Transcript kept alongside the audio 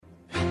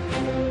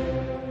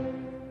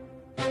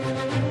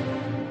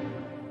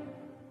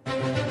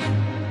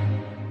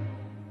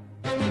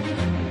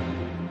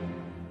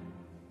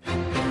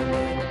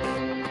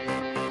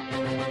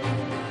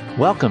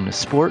Welcome to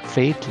Sport,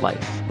 Faith,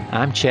 Life.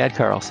 I'm Chad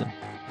Carlson.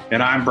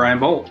 And I'm Brian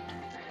Bolt.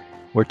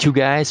 We're two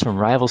guys from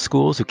rival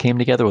schools who came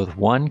together with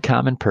one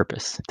common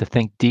purpose: to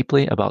think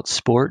deeply about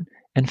sport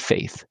and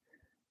faith.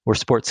 We're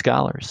sports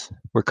scholars,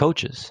 we're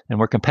coaches, and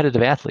we're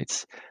competitive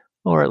athletes,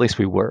 or at least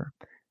we were.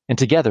 And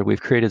together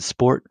we've created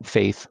Sport,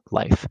 Faith,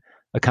 Life,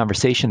 a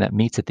conversation that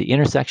meets at the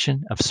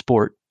intersection of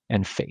sport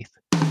and faith.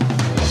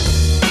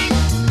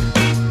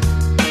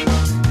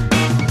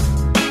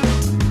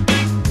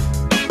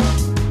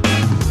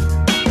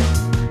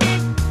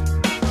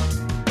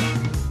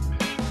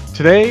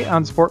 Today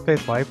on Sport,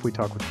 Faith, Life, we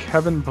talk with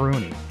Kevin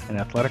Bruni, an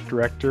athletic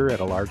director at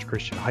a large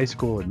Christian high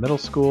school and middle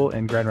school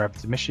in Grand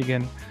Rapids,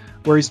 Michigan,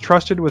 where he's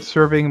trusted with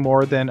serving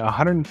more than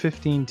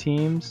 115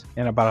 teams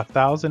and about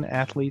 1,000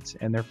 athletes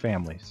and their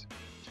families.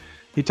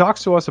 He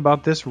talks to us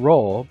about this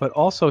role, but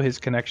also his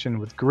connection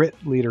with Grit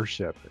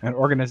Leadership, an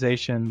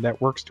organization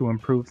that works to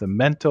improve the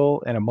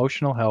mental and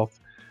emotional health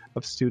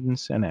of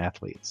students and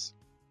athletes.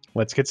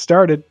 Let's get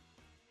started.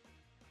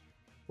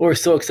 We're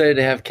so excited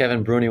to have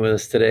Kevin Bruni with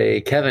us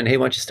today. Kevin, hey,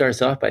 why don't you start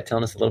us off by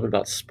telling us a little bit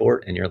about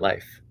sport in your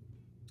life?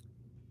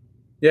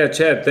 Yeah,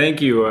 Chad,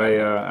 thank you.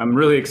 I'm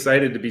really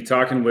excited to be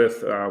talking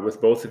with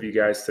both of you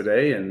guys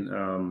today.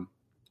 And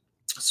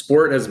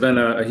sport has been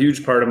a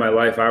huge part of my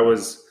life. I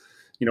was,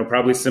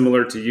 probably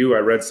similar to you. I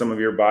read some of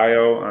your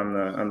bio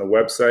on the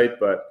website,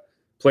 but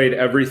played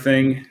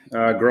everything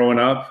growing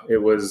up.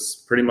 It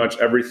was pretty much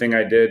everything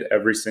I did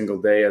every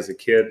single day as a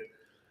kid.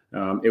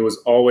 It was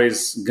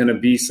always going to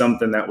be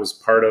something that was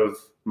part of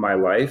my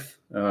life.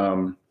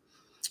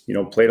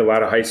 Played a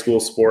lot of high school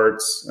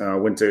sports,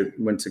 went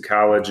to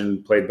college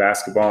and played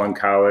basketball in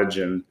college.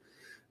 And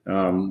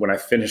when I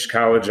finished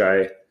college,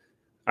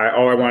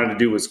 all I wanted to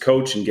do was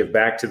coach and give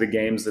back to the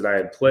games that I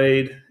had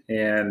played,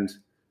 and,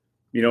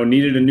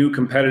 needed a new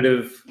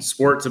competitive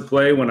sport to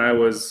play when I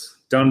was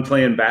done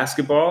playing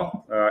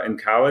basketball in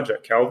college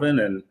at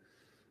Kelvin.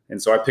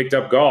 And so I picked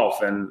up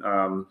golf, and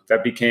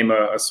that became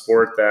a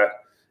sport that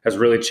has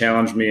really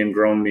challenged me and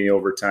grown me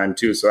over time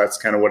too. So that's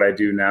kind of what I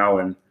do now,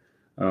 and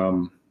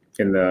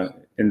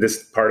in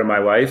this part of my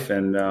life.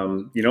 And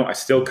I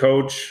still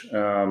coach.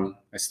 I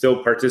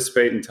still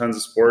participate in tons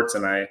of sports,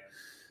 and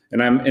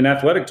I'm an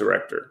athletic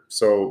director.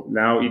 So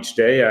now each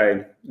day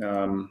I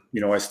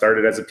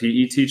started as a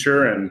PE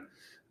teacher and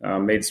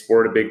made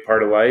sport a big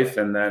part of life,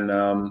 and then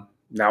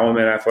now I'm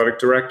an athletic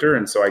director,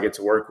 and so I get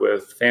to work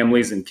with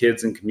families and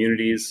kids and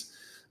communities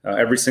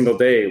every single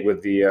day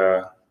with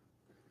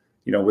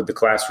the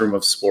classroom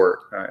of sport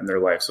in their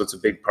life. So it's a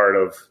big part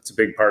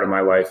of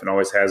my life, and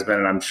always has been,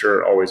 and I'm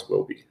sure it always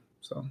will be.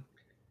 So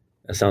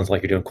that sounds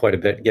like you're doing quite a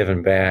bit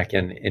giving back,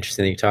 and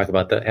interesting that you talk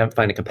about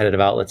finding competitive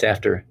outlets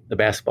after the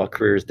basketball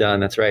career is done.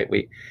 That's right.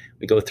 We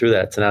go through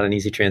that. It's not an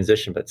easy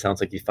transition, but it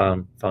sounds like you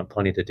found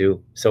plenty to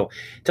do. So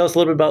tell us a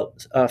little bit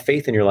about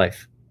faith in your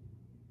life.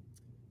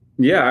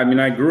 Yeah,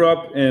 I grew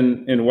up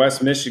in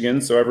West Michigan,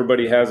 so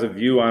everybody has a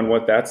view on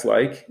what that's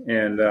like.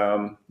 And,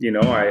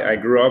 I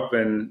grew up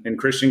in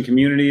Christian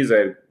communities. I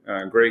had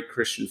a great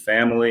Christian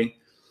family.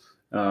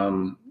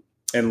 And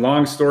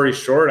long story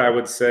short, I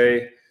would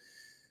say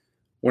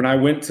when I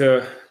went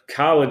to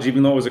college,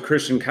 even though it was a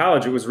Christian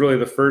college, it was really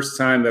the first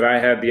time that I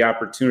had the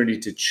opportunity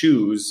to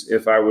choose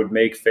if I would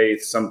make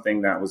faith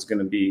something that was going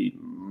to be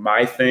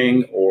my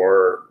thing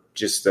or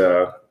just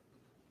a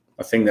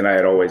thing that I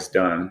had always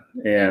done.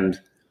 And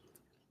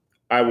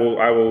I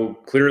will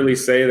clearly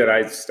say that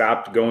I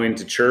stopped going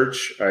to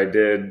church. I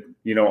did,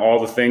 all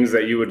the things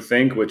that you would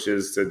think, which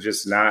is to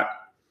just not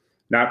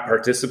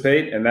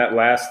participate. And that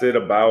lasted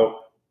about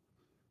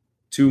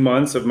 2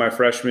 months of my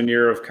freshman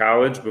year of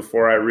college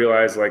before I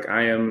realized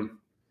I am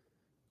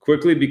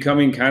quickly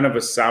becoming kind of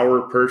a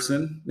sour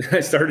person. I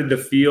started to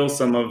feel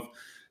some of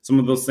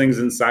those things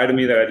inside of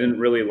me that I didn't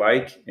really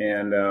like.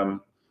 And,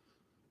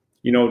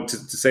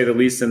 to say the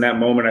least, in that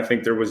moment, I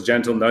think there was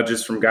gentle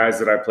nudges from guys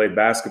that I played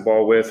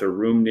basketball with or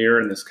roomed near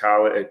in this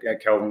college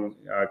at Kelvin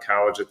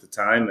College at the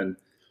time, and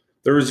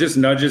there was just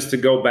nudges to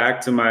go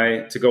back to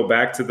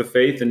the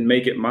faith and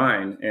make it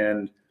mine.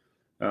 And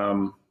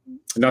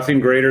nothing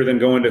greater than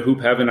going to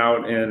Hoop Heaven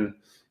out in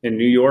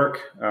New York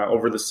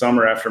over the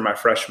summer after my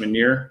freshman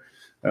year,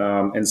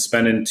 and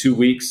spending 2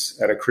 weeks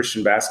at a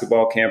Christian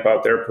basketball camp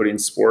out there, putting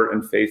sport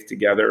and faith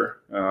together.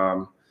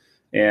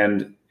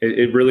 And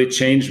it really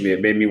changed me.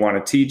 It made me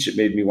want to teach. It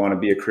made me want to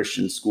be a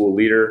Christian school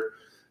leader.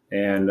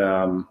 And,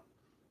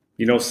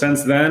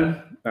 since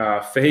then,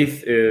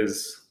 faith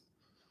is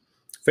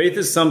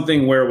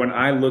something where when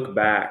I look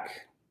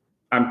back,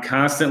 I'm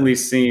constantly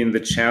seeing the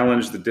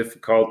challenge, the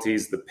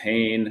difficulties, the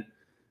pain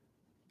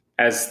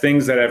as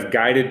things that have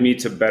guided me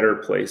to better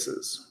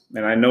places.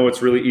 And I know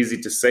it's really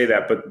easy to say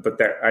that, but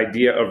that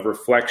idea of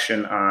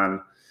reflection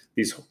on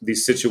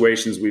these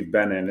situations we've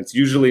been in. It's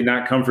usually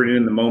not comforting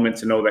in the moment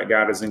to know that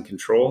God is in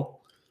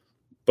control.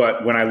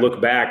 But when I look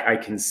back, I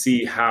can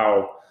see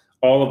how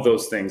all of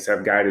those things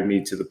have guided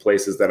me to the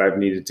places that I've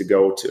needed to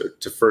go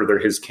to further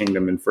his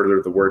kingdom and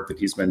further the work that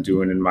he's been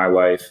doing in my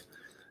life.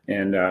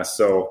 And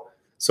so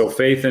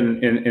faith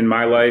in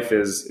my life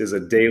is a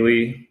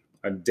daily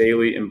a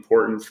daily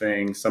important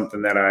thing,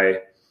 something that I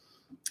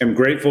am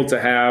grateful to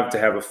have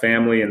a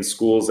family and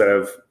schools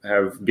that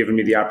have given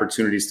me the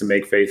opportunities to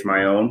make faith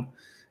my own.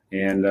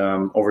 And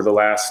over the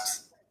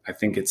last, I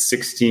think it's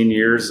 16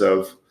 years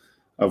of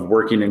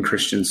working in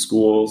Christian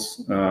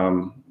schools,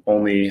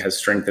 only has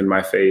strengthened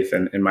my faith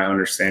and my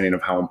understanding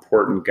of how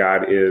important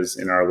God is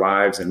in our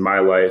lives, in my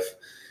life,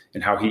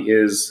 and how he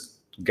is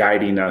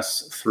guiding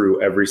us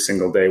through every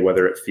single day,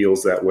 whether it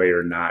feels that way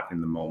or not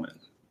in the moment.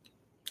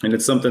 And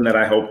it's something that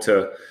I hope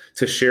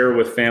to share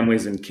with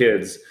families and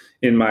kids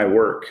in my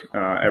work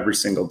every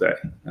single day,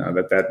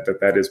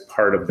 that is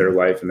part of their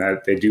life, and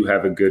that they do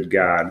have a good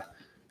God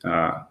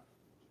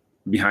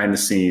behind the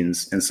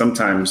scenes and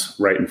sometimes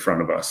right in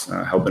front of us,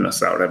 helping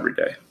us out every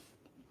day.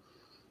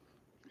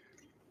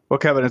 Well,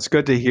 Kevin, it's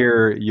good to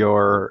hear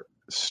your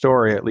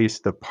story, at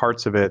least the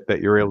parts of it that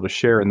you're able to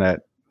share in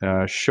that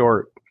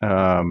short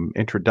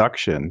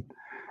introduction.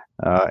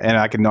 And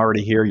I can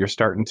already hear you're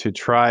starting to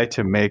try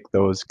to make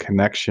those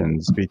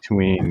connections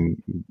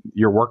between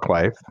your work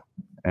life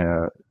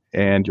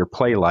and your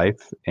play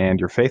life and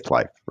your faith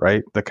life,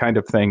 right? The kind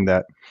of thing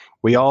that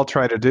we all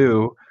try to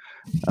do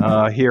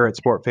here at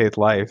Sport Faith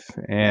Life.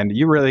 And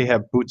you really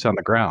have boots on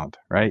the ground,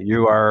 right?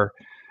 You are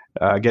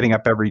getting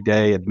up every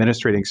day,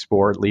 administrating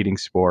sport, leading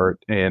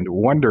sport, and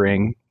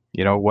wondering,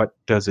 what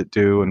does it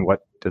do and what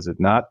does it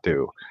not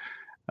do?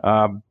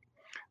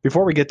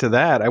 Before we get to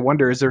that, I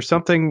wonder, is there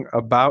something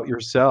about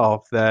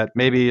yourself that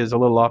maybe is a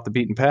little off the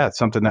beaten path,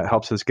 something that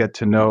helps us get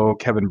to know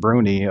Kevin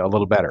Bruni a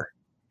little better?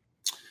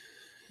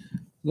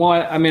 Well,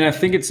 I mean, I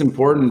think it's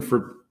important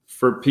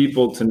for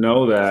people to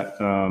know that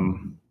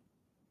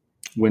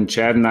when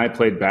Chad and I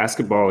played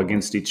basketball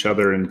against each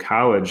other in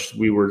college,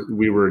 we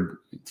were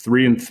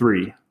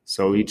 3-3.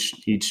 So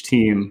each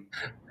team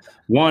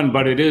won,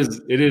 but it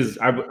is.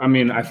 I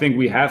mean, I think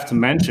we have to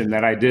mention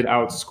that I did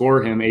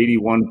outscore him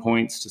 81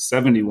 points to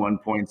 71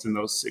 points in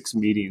those 6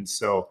 meetings.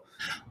 So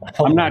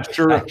I'm not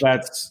sure if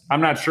that's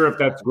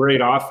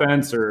great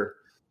offense or,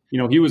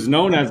 he was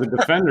known as a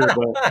defender,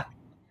 but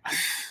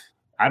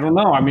I don't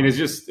know. I mean,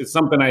 it's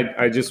something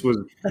I just was,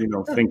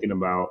 thinking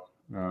about.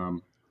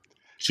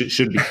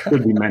 Should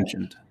be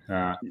mentioned.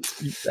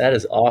 That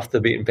is off the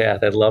beaten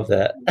path. I love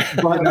that.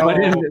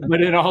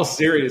 But in all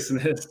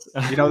seriousness,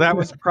 that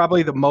was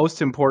probably the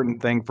most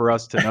important thing for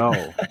us to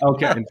know.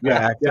 Okay. In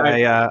fact,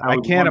 I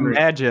can't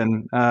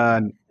imagine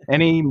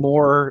any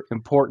more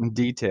important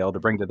detail to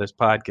bring to this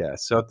podcast.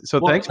 So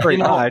thanks very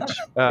much.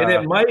 And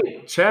it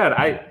might, Chad,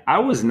 I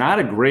was not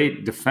a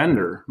great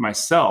defender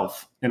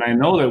myself, and I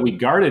know that we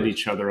guarded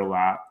each other a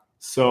lot.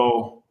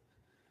 So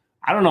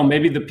I don't know,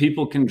 maybe the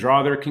people can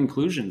draw their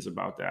conclusions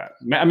about that.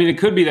 I mean, it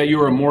could be that you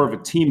were more of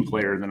a team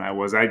player than I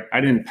was. I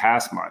didn't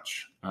pass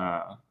much,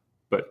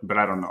 but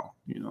I don't know.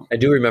 I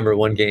do remember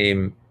one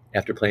game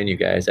after playing you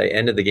guys, I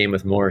ended the game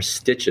with more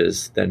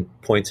stitches than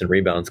points and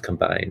rebounds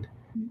combined.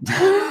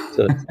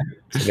 So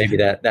maybe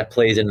that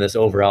plays into this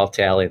overall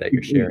tally that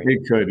you're sharing. It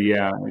could,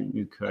 yeah,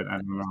 you could. I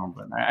don't know,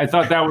 but I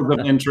thought that was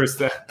of interest.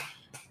 That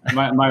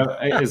my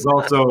is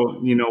also,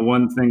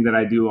 one thing that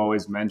I do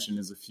always mention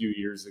is a few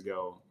years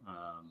ago.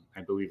 I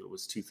believe it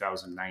was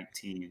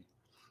 2019.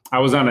 I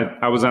was on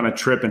a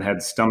trip and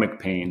had stomach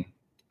pain.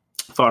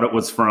 Thought it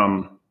was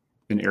from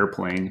an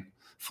airplane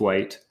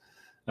flight.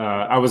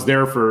 I was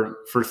there for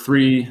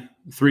 3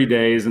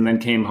 days and then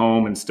came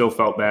home and still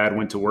felt bad.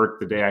 Went to work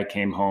the day I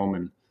came home,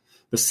 and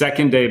the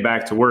second day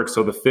back to work.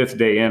 So the 5th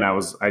day in,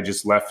 I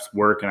just left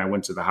work and I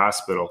went to the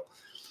hospital.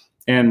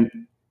 And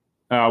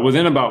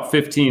within about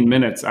 15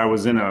 minutes, I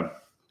was in a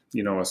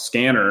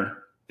scanner.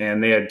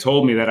 And they had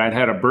told me that I'd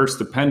had a burst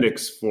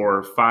appendix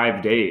for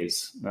 5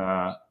 days,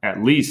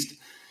 at least.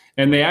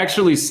 And they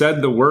actually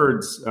said the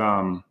words,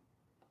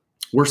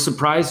 "We're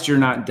surprised you're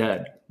not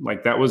dead."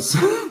 Like that was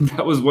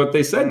what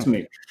they said to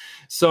me.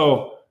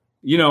 So,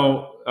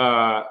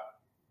 I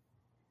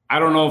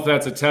don't know if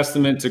that's a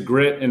testament to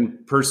grit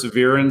and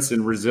perseverance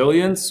and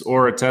resilience,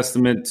 or a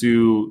testament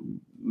to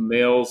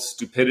male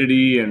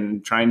stupidity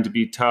and trying to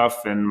be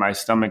tough and my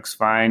stomach's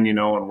fine,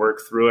 and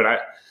work through it.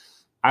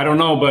 I don't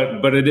know,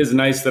 but it is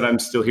nice that I'm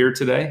still here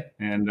today,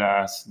 and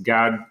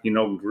God,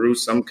 grew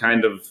some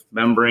kind of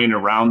membrane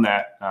around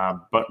that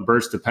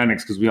burst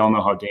appendix, because we all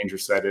know how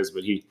dangerous that is.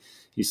 But he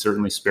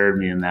certainly spared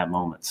me in that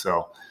moment.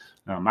 So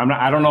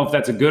I don't know if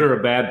that's a good or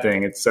a bad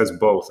thing. It says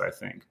both, I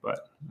think. But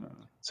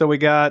so we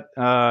got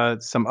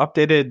some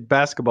updated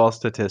basketball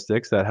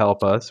statistics that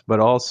help us, but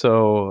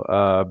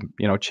also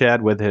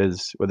Chad with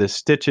his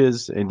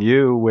stitches and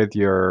you with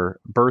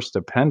your burst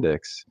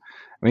appendix.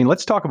 I mean,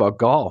 let's talk about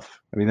golf.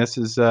 I mean, this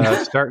is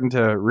starting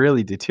to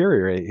really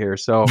deteriorate here.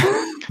 So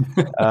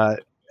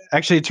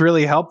actually, it's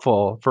really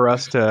helpful for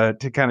us to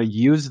kind of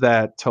use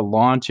that to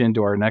launch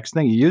into our next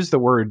thing. You use the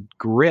word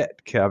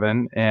grit,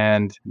 Kevin,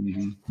 and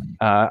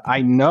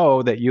I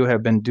know that you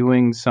have been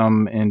doing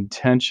some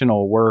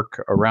intentional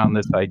work around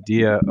this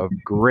idea of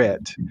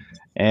grit.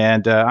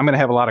 And I'm going to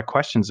have a lot of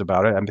questions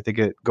about it. I think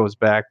it goes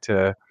back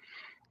to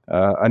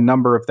a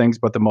number of things,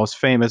 but the most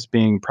famous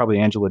being probably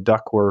Angela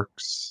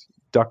Duckworth's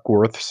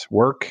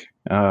work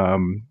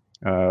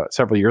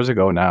several years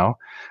ago now.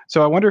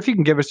 So I wonder if you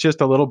can give us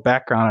just a little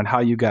background on how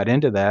you got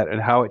into that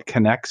and how it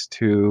connects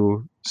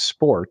to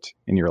sport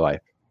in your life.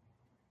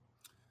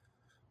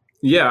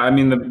 Yeah, I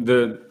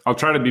mean, I'll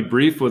try to be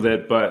brief with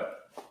it,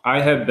 but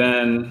I had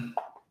been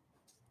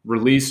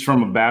released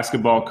from a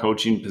basketball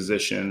coaching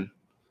position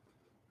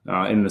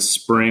in the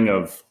spring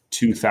of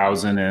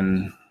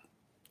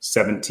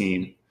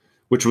 2017,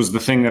 which was the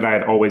thing that I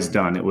had always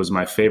done. It was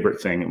my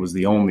favorite thing. It was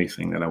the only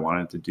thing that I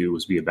wanted to do,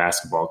 was be a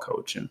basketball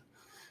coach. And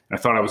I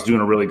thought I was doing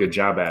a really good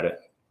job at it.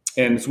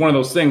 And it's one of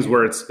those things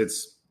where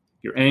it's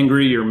you're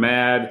angry, you're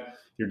mad,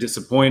 you're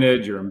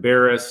disappointed, you're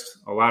embarrassed,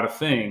 a lot of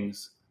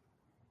things,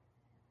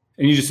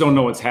 and you just don't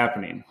know what's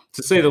happening.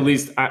 To say the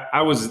least,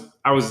 I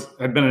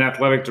had been an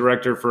athletic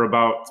director for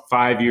about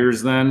 5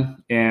 years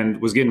then, and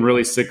was getting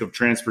really sick of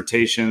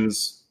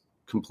transportations,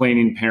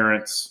 complaining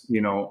parents,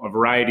 a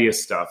variety of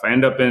stuff. I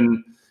end up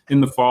in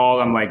the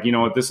fall, I'm like, you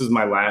know what, this is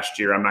my last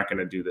year. I'm not going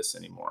to do this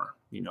anymore.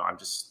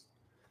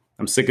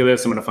 I'm sick of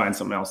this. I'm going to find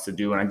something else to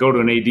do. And I go to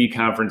an AD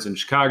conference in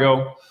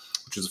Chicago,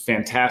 which was a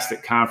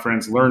fantastic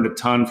conference, learned a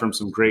ton from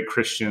some great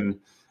Christian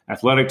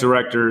athletic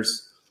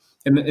directors.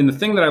 And the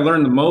thing that I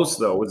learned the most,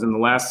 though, was in the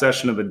last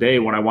session of the day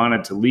when I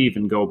wanted to leave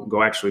and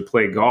go actually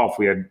play golf.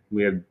 We had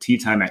tee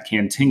time at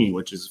Cantigny,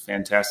 which is a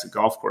fantastic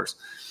golf course.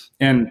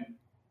 And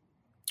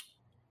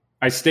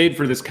I stayed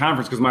for this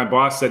conference because my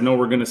boss said, no,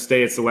 we're going to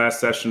stay. It's the last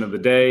session of the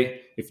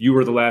day. If you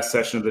were the last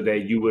session of the day,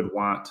 you would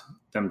want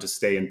them to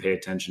stay and pay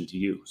attention to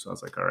you. So I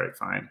was like, all right,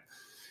 fine.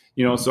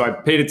 So I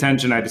paid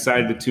attention. I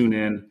decided to tune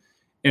in,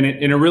 and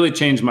it really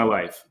changed my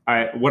life.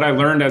 What I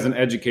learned as an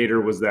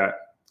educator was that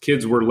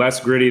kids were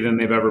less gritty than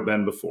they've ever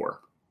been before.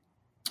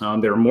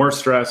 They were more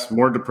stressed,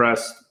 more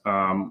depressed,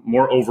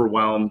 more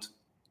overwhelmed.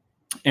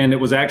 And it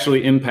was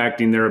actually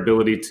impacting their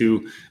ability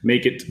to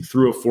make it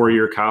through a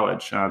 4-year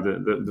college.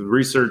 The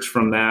research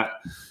from that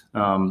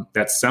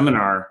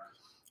seminar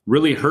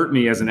really hurt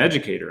me as an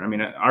educator. I mean,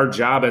 our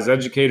job as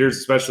educators,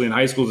 especially in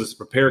high schools, is to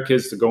prepare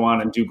kids to go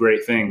on and do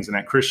great things. And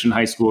at Christian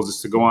high schools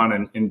is to go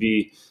on and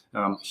be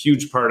a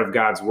huge part of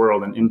God's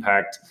world and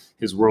impact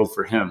his world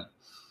for him.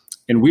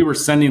 And we were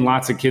sending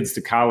lots of kids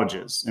to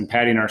colleges and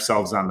patting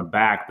ourselves on the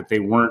back, but they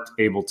weren't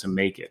able to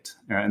make it.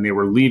 And they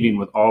were leaving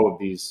with all of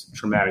these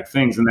traumatic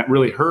things. And that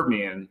really hurt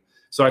me. And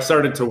so I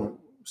started to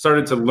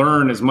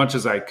learn as much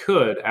as I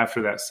could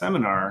after that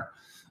seminar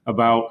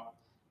about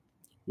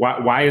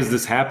why is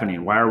this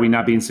happening? Why are we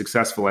not being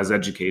successful as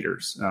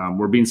educators?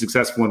 We're being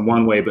successful in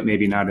one way, but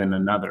maybe not in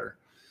another.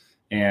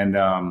 And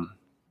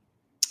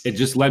it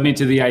just led me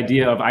to the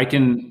idea of I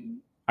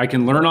can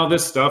learn all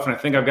this stuff, and I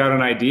think I've got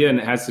an idea, and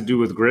it has to do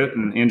with grit.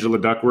 And Angela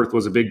Duckworth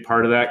was a big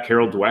part of that.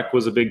 Carol Dweck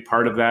was a big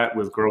part of that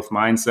with growth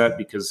mindset,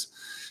 because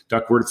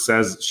Duckworth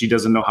says she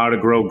doesn't know how to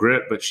grow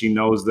grit, but she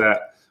knows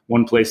that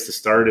one place to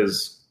start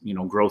is,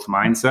 growth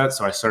mindset.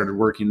 So I started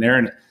working there,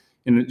 and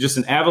just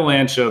an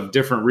avalanche of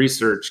different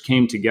research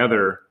came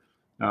together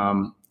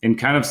and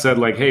kind of said,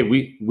 like, hey,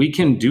 we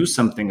can do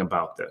something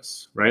about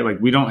this, right? Like,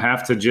 we don't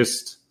have to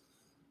just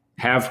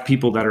have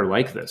people that are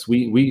like this.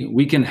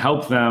 We can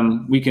help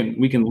them. We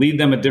can lead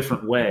them a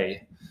different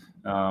way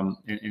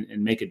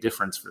and make a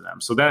difference for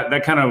them. So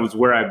that kind of was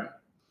where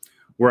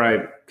I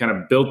kind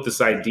of built this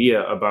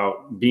idea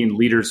about being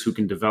leaders who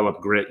can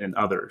develop grit in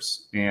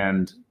others.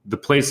 And the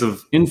place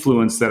of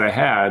influence that I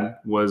had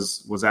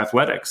was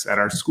athletics at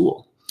our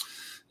school.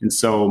 And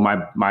so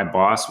my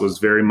boss was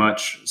very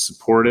much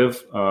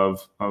supportive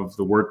of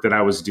the work that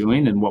I was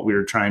doing and what we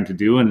were trying to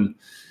do, and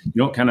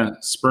kind of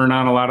spurn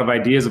on a lot of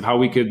ideas of how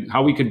we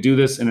could do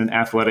this in an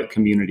athletic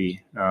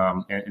community,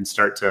 and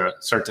start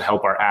to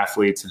help our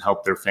athletes and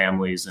help their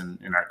families and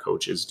our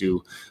coaches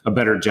do a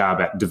better job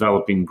at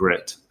developing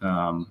grit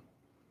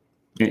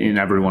in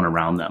everyone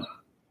around them.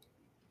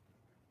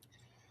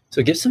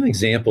 So give some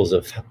examples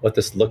of what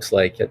this looks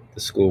like at the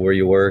school where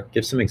you work.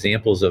 Give some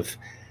examples of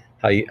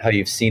how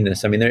you've seen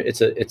this. I mean,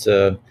 it's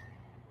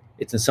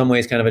in some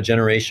ways kind of a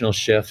generational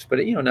shift, but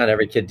not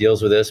every kid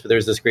deals with this. But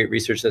there's this great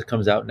research that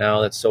comes out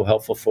now that's so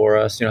helpful for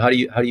us. How do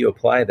you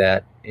apply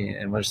that,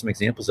 and what are some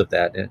examples of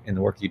that in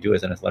the work you do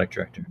as an athletic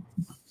director?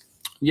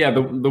 Yeah,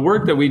 the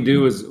work that we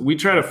do is we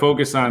try to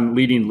focus on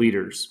leading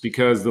leaders,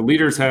 because the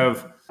leaders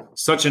have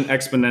such an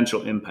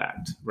exponential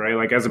impact, right?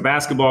 Like, as a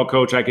basketball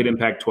coach, I could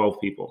impact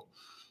 12 people,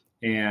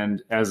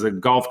 and as a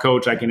golf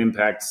coach, I can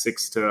impact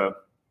 6 to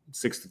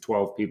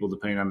 12 people,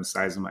 depending on the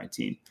size of my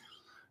team.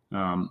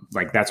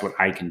 That's what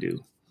I can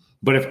do.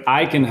 But if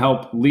I can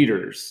help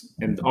leaders,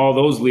 and all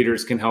those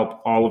leaders can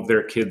help all of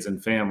their kids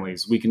and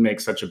families, we can make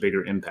such a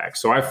bigger impact.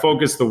 So I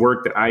focus the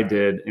work that I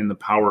did in the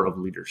power of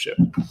leadership.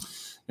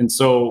 And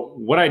so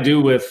what I do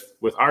with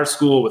our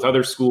school, with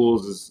other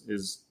schools,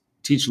 is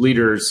teach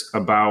leaders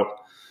about,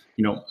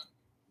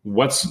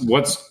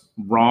 what's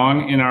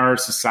wrong in our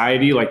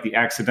society, like the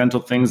accidental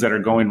things that are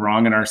going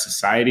wrong in our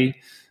society,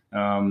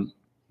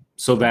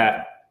 so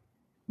that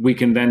we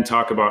can then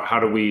talk about how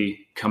do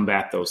we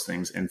combat those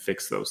things and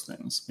fix those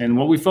things. And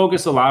what we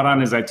focus a lot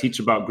on is I teach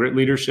about grit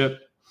leadership.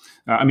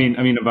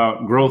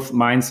 About growth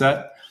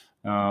mindset.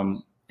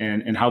 And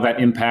and how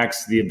that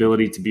impacts the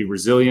ability to be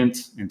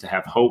resilient and to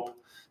have hope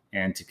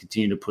and to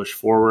continue to push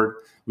forward.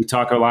 We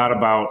talk a lot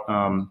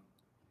about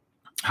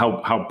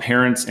how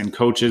parents and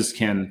coaches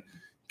can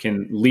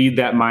lead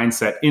that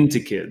mindset into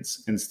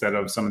kids instead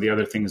of some of the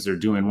other things they're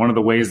doing. One of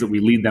the ways that we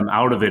lead them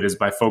out of it is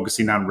by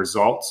focusing on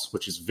results,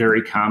 which is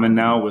very common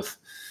now with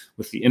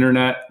the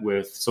internet,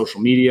 with social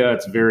media.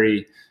 It's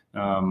very,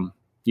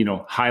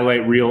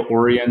 highlight reel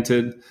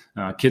oriented.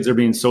 Kids are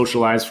being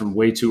socialized from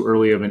way too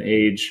early of an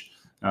age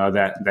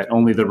that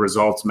only the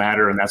results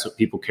matter. And that's what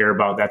people care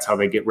about. That's how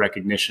they get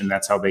recognition.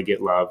 That's how they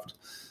get loved.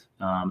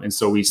 And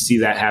so we see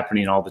that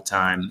happening all the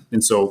time.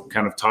 And so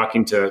kind of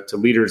talking to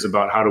leaders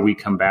about how do we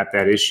combat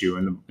that issue.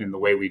 And the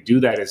way we do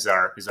that is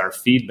our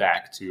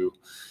feedback to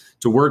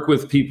work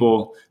with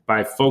people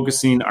by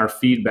focusing our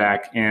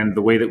feedback and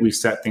the way that we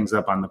set things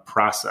up on the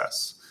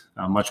process,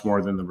 much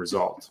more than the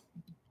result.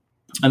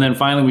 And then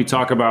finally, we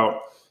talk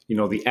about,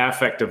 the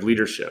affect of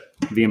leadership,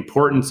 the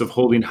importance of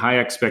holding high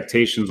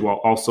expectations while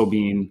also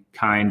being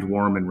kind,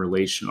 warm, and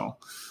relational.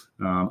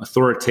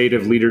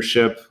 Authoritative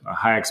leadership, a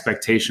high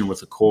expectation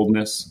with a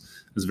coldness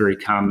is very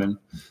common.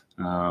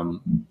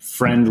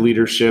 Friend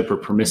leadership or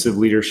permissive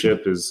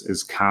leadership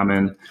is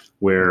common,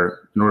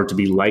 where in order to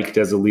be liked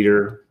as a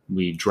leader,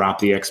 we drop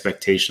the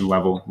expectation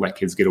level, let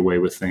kids get away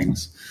with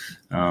things.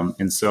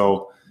 And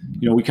so,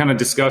 we kind of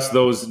discuss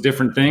those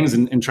different things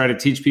and try to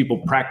teach people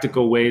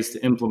practical ways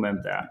to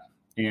implement that.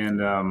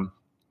 And,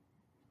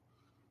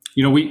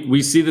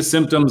 we see the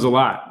symptoms a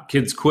lot.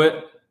 Kids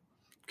quit.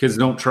 Kids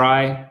don't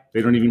try.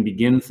 They don't even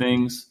begin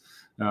things.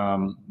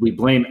 We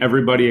blame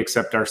everybody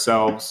except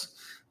ourselves.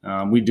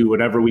 We do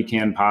whatever we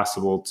can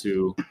possible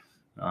to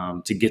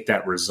get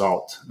that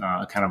result,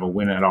 kind of a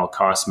win at all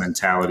costs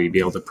mentality, be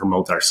able to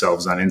promote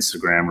ourselves on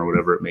Instagram or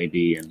whatever it may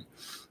be. And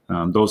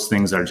those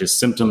things are just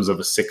symptoms of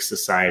a sick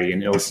society,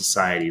 an ill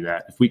society,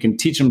 that if we can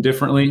teach them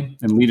differently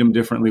and lead them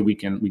differently, we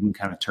can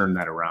kind of turn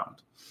that around.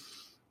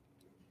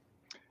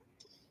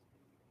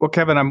 Well,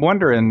 Kevin, I'm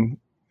wondering,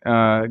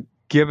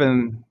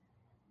 given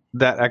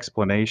that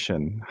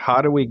explanation,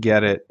 how do we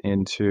get it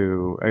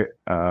into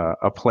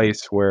a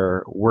place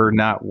where we're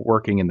not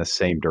working in the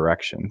same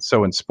direction?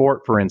 So in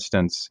sport, for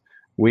instance,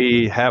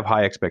 we have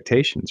high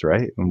expectations,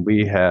 right? And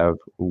we have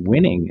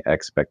winning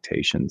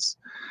expectations,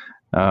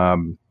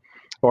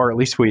 or at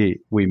least we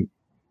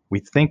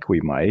think we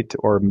might,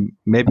 or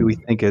maybe we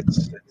think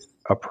it's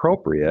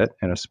appropriate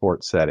in a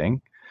sports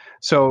setting.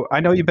 So I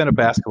know you've been a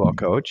basketball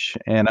coach,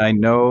 and I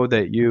know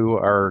that you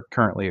are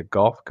currently a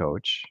golf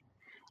coach.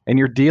 And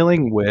you're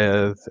dealing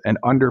with an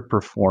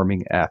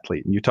underperforming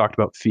athlete. And you talked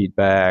about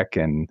feedback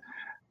and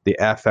the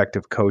affect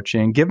of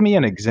coaching. Give me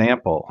an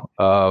example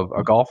of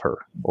a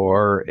golfer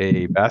or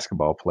a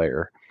basketball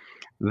player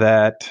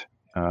that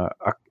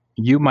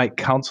you might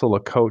counsel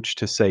a coach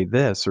to say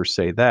this or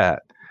say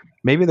that.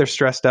 Maybe they're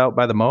stressed out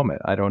by the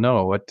moment. I don't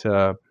know.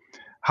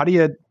 How do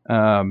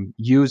you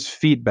use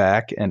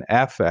feedback and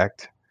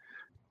affect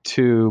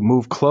to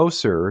move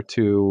closer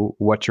to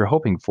what you're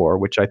hoping for,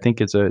 which I think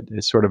is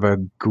sort of a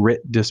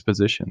grit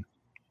disposition?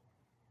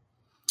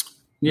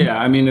 Yeah,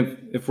 I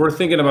mean, if we're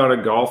thinking about a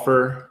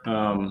golfer,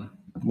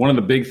 one of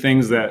the big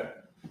things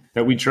that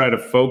we try to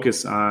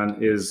focus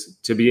on is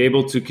to be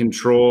able to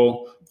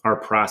control our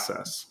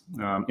process.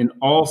 In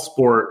all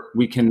sport,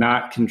 we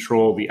cannot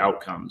control the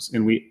outcomes,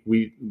 and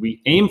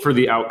we aim for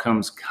the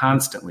outcomes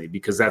constantly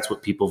because that's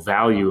what people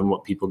value and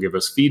what people give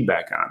us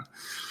feedback on.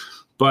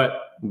 But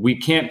we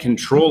can't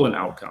control an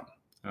outcome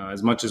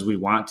as much as we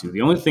want to.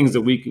 The only things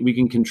that we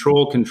can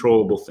control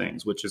controllable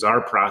things, which is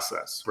our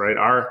process, right?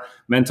 Our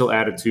mental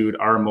attitude,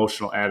 our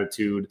emotional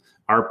attitude,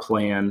 our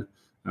plan,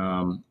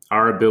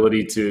 our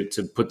ability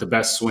to put the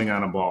best swing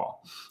on a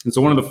ball. And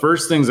so one of the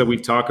first things that we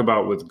talk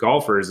about with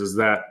golfers is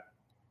that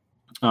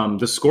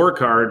the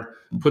scorecard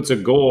puts a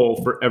goal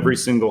for every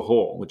single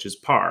hole, which is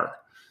par.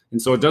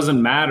 And so it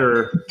doesn't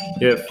matter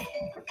if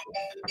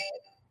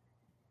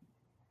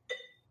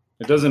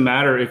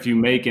you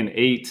make an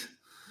 8,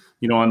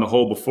 on the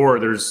hole before.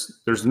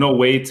 There's no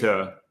way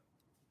to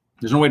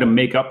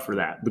make up for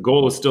that. The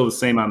goal is still the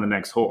same on the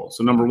next hole.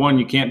 So number one,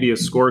 you can't be a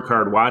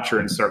scorecard watcher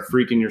and start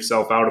freaking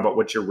yourself out about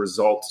what your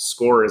result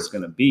score is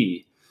going to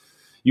be.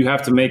 You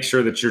have to make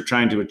sure that you're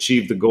trying to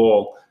achieve the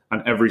goal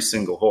on every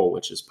single hole,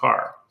 which is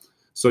par.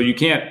 So you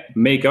can't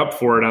make up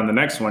for it on the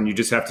next one. You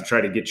just have to try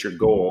to get your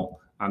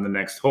goal on the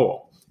next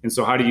hole. And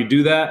so how do you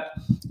do that?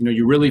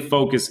 You really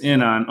focus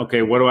in on,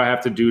 okay, what do I have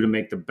to do to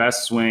make the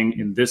best swing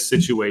in this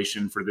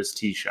situation for this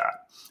tee shot?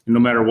 And no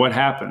matter what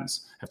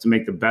happens, I have to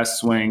make the best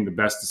swing, the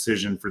best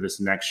decision for this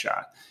next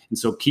shot. And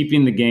so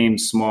keeping the game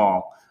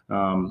small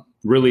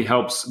really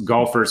helps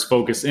golfers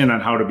focus in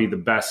on how to be the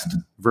best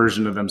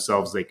version of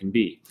themselves they can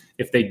be.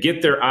 If they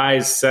get their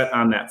eyes set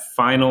on that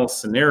final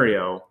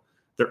scenario,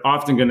 they're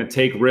often going to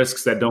take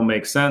risks that don't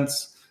make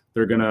sense.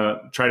 They're going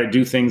to try to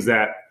do things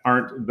that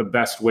aren't the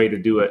best way to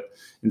do it.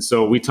 And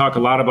so we talk a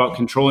lot about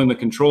controlling the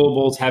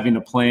controllables, having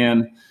a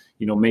plan,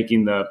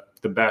 making the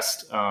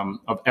best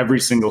of every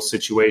single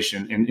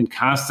situation and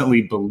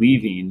constantly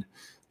believing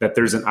that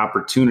there's an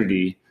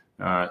opportunity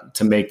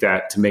to make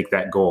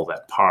that goal,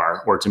 that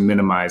par, or to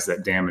minimize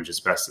that damage as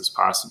best as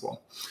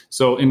possible.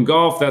 So in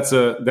golf, that's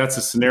a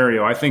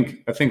scenario. I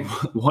think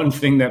one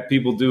thing that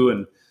people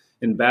do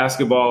in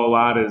basketball a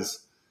lot is,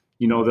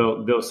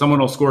 someone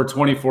will score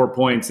 24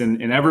 points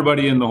and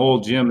everybody in the whole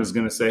gym is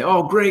going to say,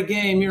 "Oh, great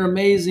game. You're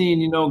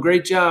amazing.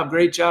 Great job.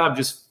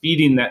 Just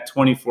feeding that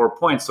 24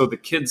 points. So the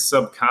kid's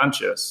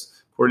subconscious,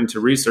 according to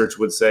research,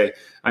 would say,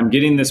 I'm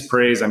getting this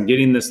praise. I'm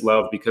getting this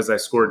love because I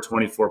scored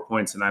 24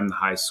 points and I'm the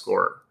high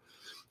scorer.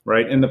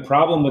 Right. And the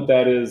problem with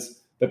that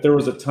is that there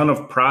was a ton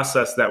of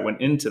process that went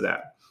into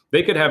that.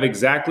 They could have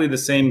exactly the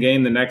same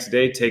game the next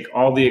day, take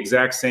all the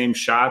exact same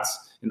shots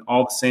in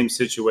all the same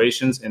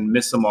situations and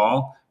miss them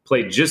all,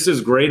 play just as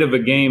great of a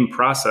game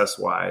process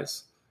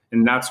wise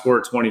and not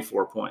score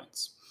 24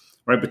 points.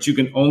 Right. But you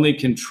can only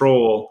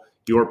control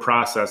your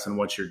process and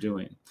what you're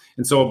doing.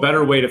 And so a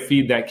better way to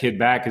feed that kid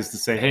back is to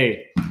say,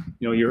 hey,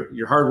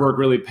 your hard work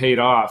really paid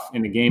off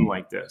in a game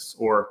like this,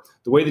 or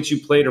the way that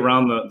you played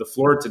around the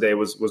floor today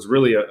was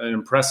really an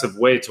impressive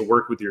way to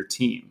work with your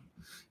team.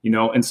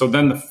 And so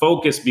then the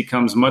focus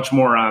becomes much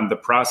more on the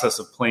process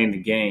of playing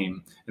the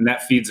game. And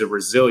that feeds a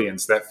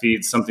resilience, that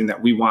feeds something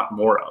that we want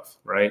more of,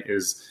 right?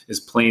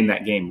 Is playing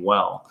that game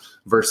well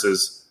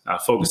versus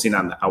focusing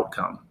on the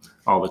outcome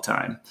all the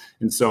time.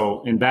 And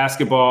so in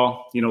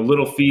basketball,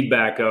 little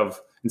feedback of,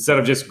 instead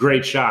of just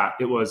great shot,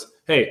 it was,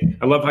 hey,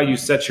 I love how you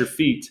set your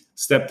feet,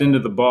 stepped into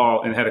the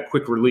ball and had a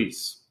quick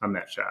release on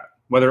that shot.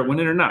 Whether it went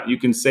in or not, you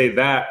can say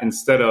that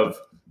instead of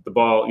the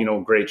ball,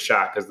 great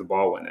shot because the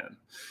ball went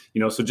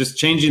in. So just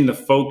changing the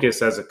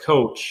focus as a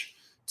coach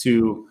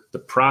to the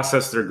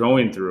process they're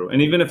going through.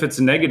 And even if it's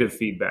negative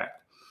feedback,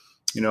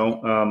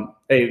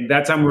 hey,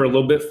 that time we were a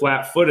little bit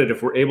flat-footed.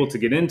 If we're able to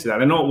get into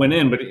that, I know it went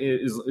in, but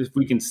if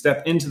we can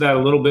step into that a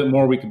little bit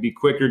more, we could be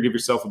quicker, give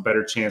yourself a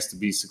better chance to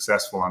be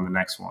successful on the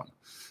next one.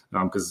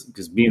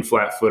 Because being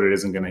flat-footed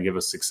isn't going to give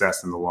us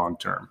success in the long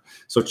term.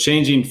 So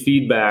changing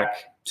feedback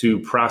to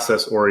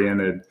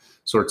process-oriented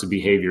sorts of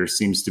behaviors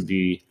seems to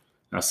be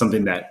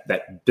something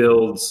that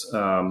builds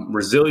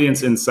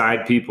resilience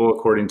inside people,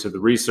 according to the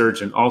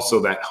research, and also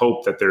that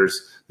hope that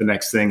there's the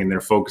next thing, and they're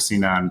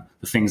focusing on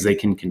the things they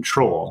can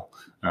control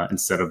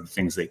instead of the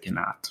things they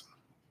cannot.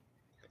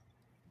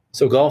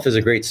 So golf is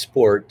a great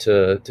sport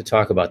to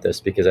talk about this,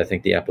 because I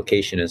think the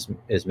application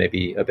is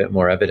maybe a bit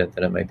more evident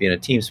than it might be in a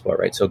team sport,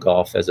 right? So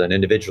golf as an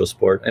individual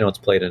sport, I know it's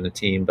played in a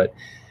team, but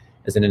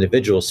as an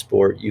individual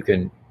sport, you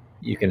can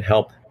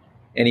help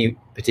any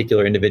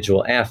particular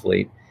individual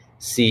athlete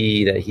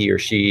see that he or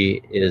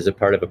she is a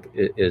part of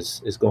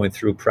is going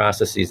through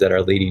processes that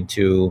are leading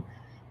to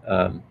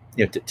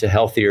to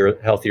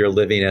healthier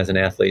living as an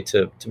athlete,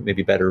 to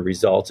maybe better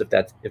results if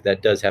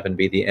that does happen to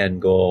be the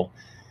end goal.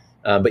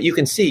 But you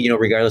can see,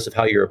 regardless of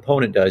how your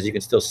opponent does, you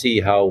can still see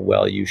how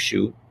well you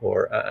shoot,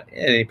 or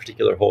any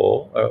particular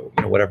hole,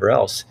 or whatever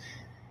else.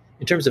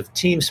 In terms of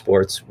team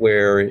sports,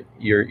 where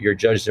you're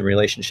judged in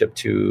relationship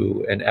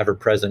to an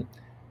ever-present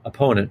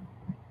opponent,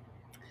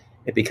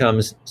 it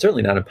becomes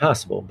certainly not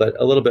impossible, but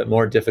a little bit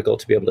more difficult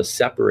to be able to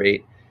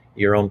separate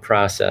your own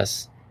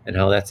process and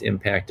how that's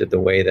impacted the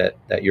way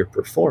that you're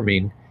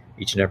performing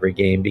each and every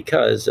game,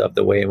 because of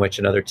the way in which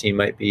another team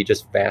might be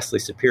just vastly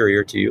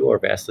superior to you or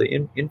vastly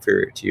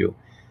inferior to you.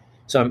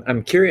 So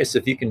I'm curious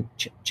if you can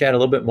chat a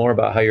little bit more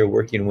about how you're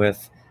working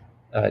with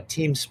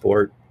team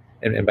sport.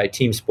 And by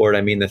team sport,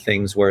 I mean the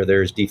things where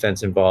there's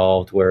defense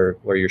involved, where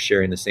you're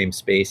sharing the same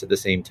space at the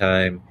same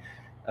time,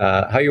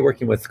 how you're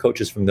working with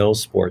coaches from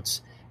those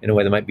sports in a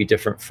way that might be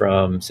different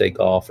from, say,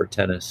 golf or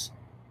tennis.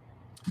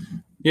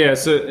 Yeah,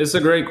 it's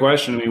a great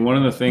question. I mean, one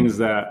of the things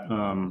that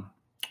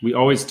we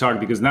always talk,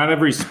 because not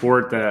every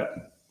sport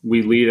that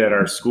we lead at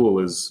our school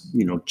is,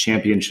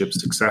 championship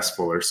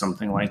successful or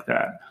something like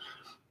that.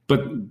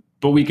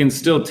 But we can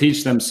still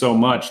teach them so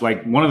much.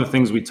 Like, one of the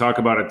things we talk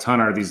about a ton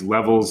are these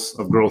levels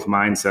of growth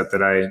mindset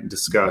that I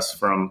discuss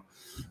from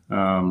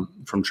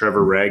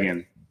Trevor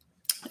Reagan.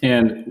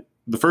 And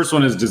the first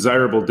one is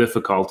desirable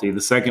difficulty.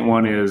 The second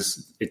one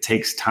is it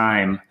takes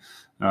time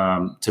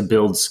to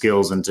build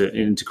skills and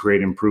to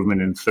create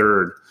improvement. And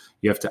third,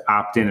 you have to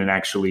opt in and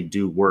actually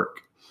do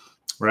work,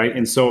 right?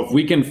 And so if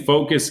we can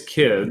focus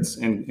kids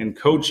in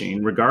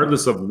coaching,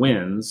 regardless of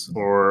wins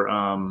or,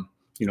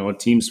 a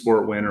team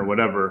sport win or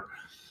whatever,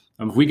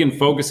 if we can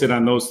focus it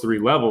on those three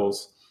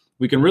levels,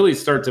 we can really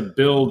start to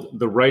build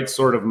the right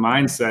sort of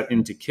mindset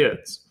into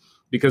kids.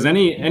 Because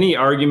any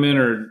argument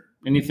or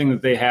anything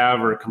that they have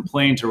or a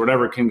complaint or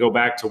whatever can go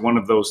back to one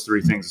of those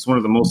three things. It's one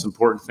of the most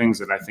important things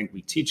that I think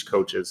we teach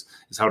coaches,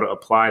 is how to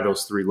apply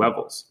those three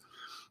levels.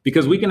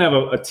 Because we can have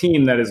a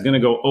team that is going to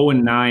go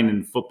 0-9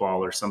 in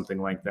football or something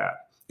like that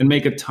and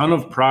make a ton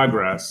of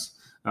progress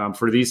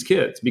for these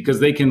kids, because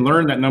they can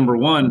learn that, number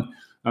one,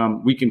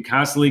 we can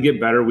constantly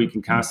get better. We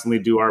can constantly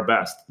do our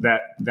best.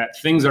 That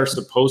things are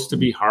supposed to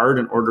be hard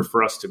in order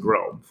for us to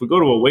grow. If we go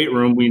to a weight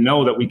room, we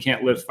know that we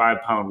can't lift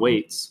 5-pound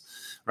weights,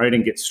 right,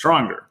 and get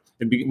stronger.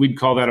 We'd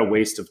call that a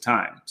waste of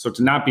time. So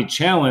to not be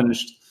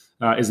challenged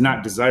is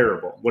not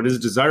desirable. What is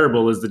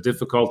desirable is the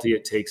difficulty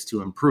it takes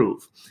to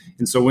improve.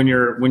 And so when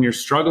you're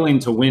struggling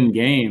to win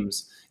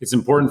games, it's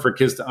important for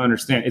kids to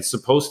understand it's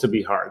supposed to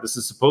be hard. This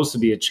is supposed to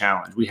be a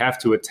challenge. We have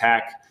to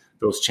attack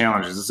those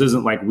challenges. This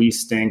isn't like we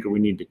stink or we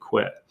need to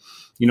quit,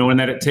 and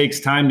that it takes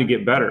time to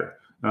get better.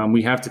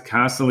 We have to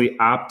constantly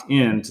opt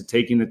in to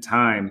taking the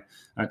time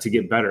to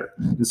get better.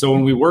 And so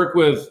when we work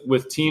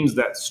with teams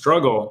that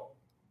struggle,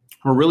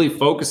 we're really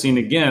focusing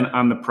again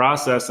on the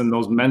process and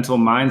those mental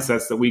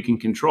mindsets that we can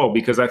control,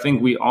 because I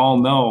think we all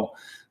know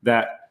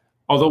that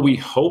although we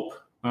hope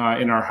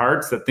in our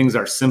hearts that things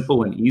are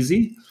simple and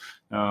easy,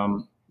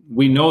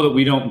 we know that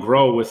we don't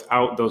grow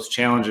without those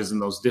challenges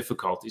and those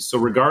difficulties. So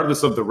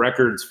regardless of the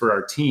records for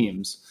our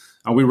teams,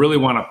 we really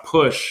want to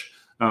push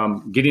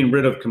getting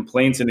rid of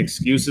complaints and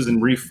excuses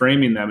and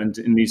reframing them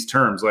in these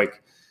terms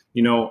like,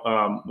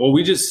 well,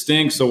 we just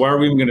stink, so why are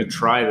we even going to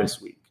try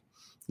this week?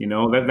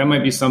 That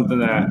might be something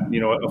that,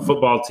 a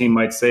football team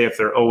might say if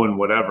they're 0 and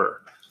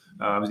whatever.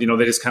 They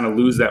just kind of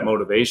lose that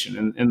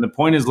motivation. And the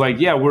point is like,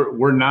 yeah,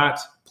 we're not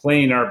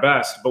playing our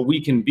best, but we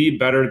can be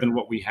better than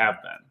what we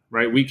have been,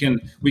 right? We can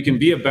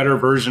be a better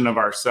version of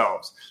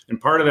ourselves.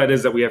 And part of that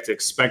is that we have to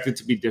expect it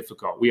to be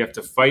difficult. We have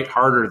to fight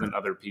harder than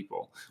other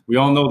people. We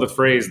all know the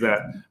phrase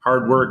that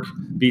hard work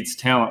beats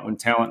talent when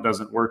talent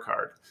doesn't work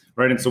hard.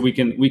 Right. And so we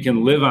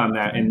can live on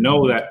that and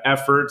know that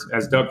effort,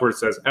 as Duckworth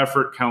says,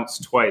 effort counts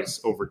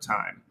twice over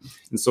time.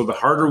 And so the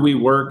harder we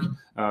work,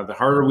 the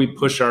harder we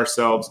push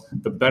ourselves,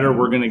 the better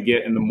we're going to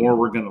get and the more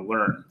we're going to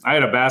learn. I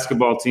had a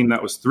basketball team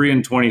that was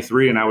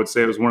 3-23, and I would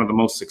say it was one of the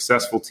most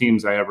successful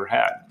teams I ever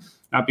had.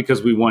 Not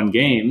because we won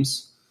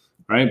games,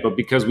 right, but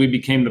because we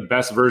became the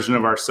best version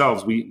of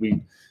ourselves.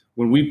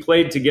 When we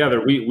played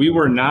together, we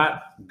were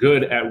not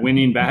good at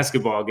winning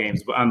basketball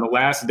games. But on the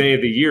last day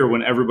of the year,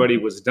 when everybody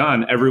was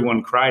done,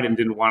 everyone cried and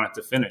didn't want it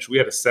to finish. We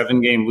had a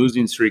 7-game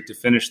losing streak to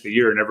finish the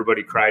year, and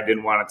everybody cried,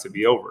 didn't want it to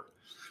be over.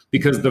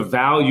 Because the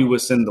value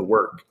was in the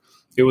work.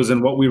 It was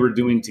in what we were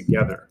doing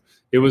together.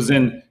 It was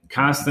in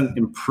constant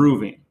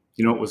improving.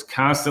 It was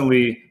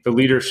constantly the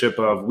leadership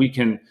of we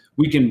can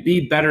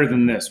be better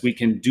than this. We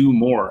can do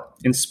more.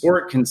 And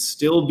sport can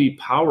still be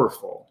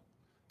powerful,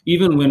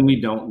 even when we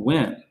don't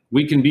win.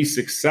 We can be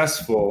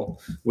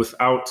successful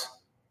without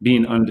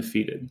being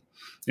undefeated.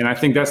 And I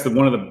think that's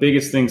one of the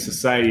biggest things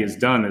society has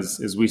done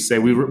is we say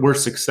we're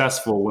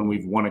successful when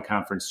we've won a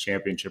conference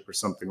championship or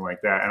something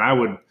like that. And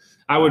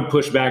I would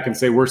push back and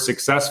say we're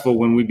successful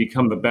when we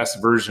become the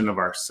best version of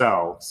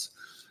ourselves.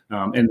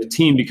 And the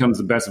team becomes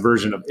the best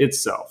version of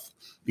itself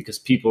because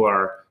people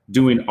are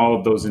doing all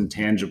of those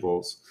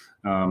intangibles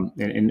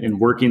and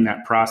working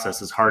that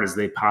process as hard as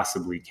they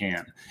possibly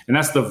can. And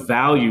that's the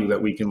value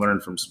that we can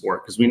learn from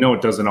sport, because we know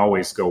it doesn't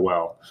always go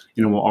well.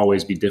 It will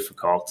always be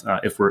difficult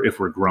if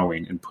we're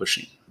growing and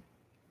pushing.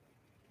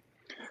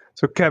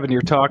 So Kevin,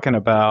 you're talking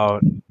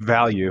about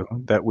value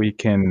that we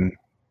can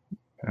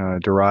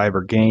derive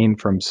or gain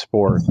from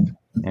sport.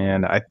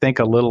 And I think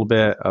a little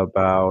bit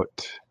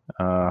about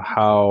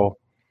how,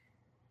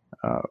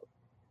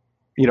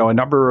 a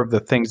number of the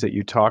things that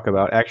you talk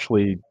about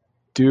actually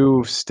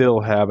do still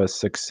have a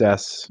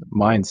success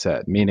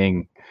mindset,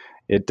 meaning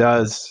it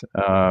does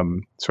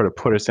sort of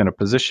put us in a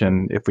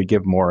position, if we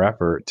give more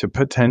effort, to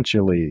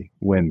potentially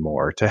win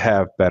more, to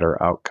have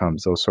better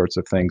outcomes, those sorts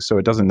of things. So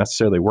it doesn't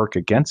necessarily work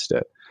against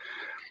it.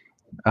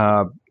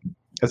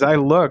 As I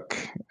look,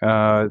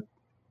 and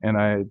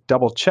I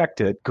double checked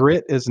it,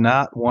 grit is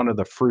not one of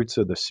the fruits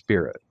of the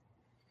Spirit.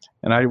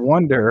 And I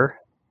wonder,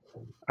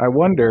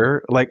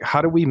 like,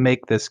 how do we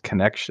make this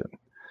connection?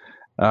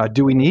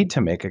 Do we need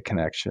to make a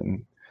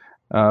connection?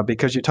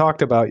 Because you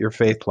talked about your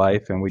faith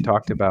life and we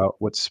talked about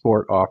what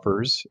sport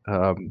offers.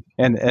 And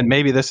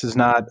maybe this is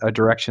not a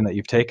direction that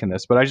you've taken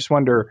this, but I just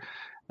wonder,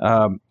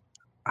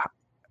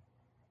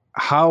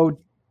 how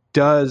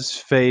does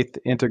faith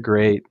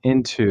integrate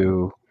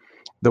into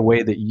the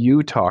way that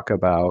you talk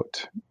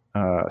about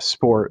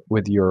sport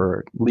with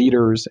your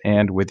leaders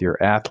and with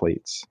your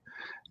athletes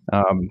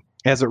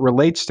as it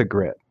relates to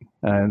grit?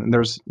 And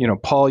there's,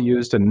 Paul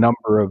used a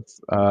number of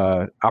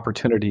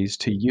opportunities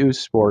to use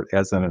sport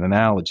as an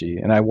analogy.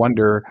 And I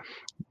wonder,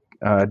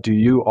 do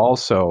you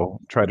also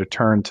try to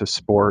turn to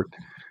sport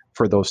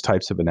for those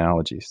types of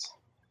analogies?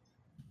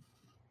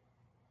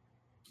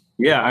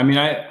 Yeah, I mean,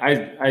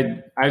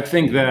 I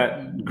think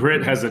that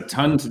grit has a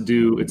ton to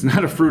do. It's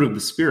not a fruit of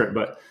the Spirit,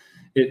 but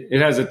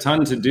it has a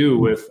ton to do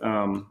with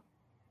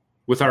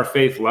our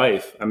faith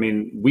life. I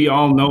mean, we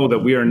all know that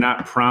we are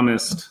not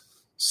promised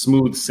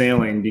smooth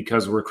sailing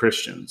because we're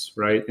Christians,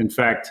 right? In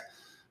fact,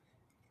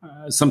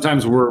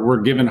 sometimes we're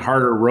given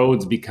harder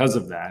roads because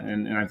of that.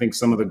 And I think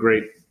some of the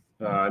great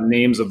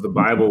names of the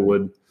Bible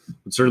would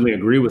certainly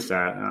agree with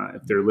that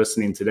if they're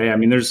listening today. I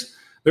mean,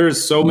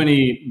 there's so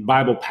many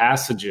Bible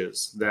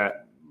passages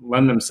that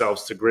lend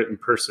themselves to grit and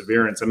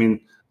perseverance. I mean,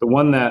 the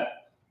one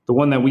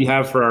that we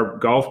have for our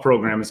golf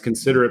program is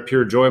consider it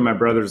pure joy, my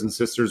brothers and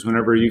sisters,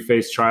 whenever you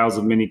face trials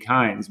of many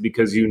kinds,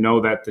 because you know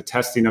that the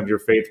testing of your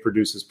faith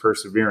produces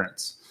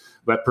perseverance.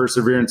 Let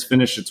perseverance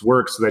finish its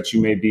work so that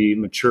you may be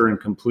mature and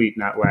complete,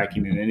 not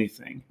lacking in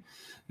anything.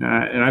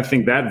 And I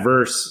think that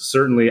verse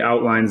certainly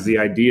outlines the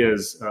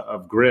ideas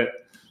of grit.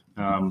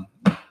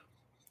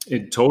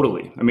 It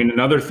totally. I mean,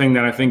 another thing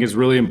that I think is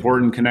really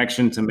important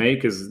connection to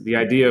make is the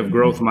idea of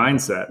growth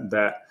mindset,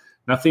 that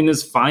nothing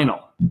is final,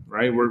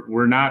 right?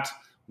 We're not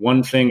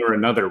one thing or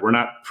another. We're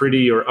not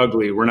pretty or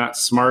ugly. We're not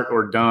smart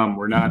or dumb.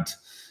 We're not,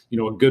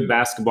 a good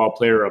basketball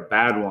player or a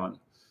bad one.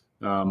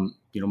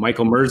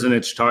 Michael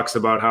Merzenich talks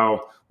about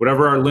how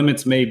whatever our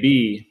limits may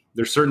be,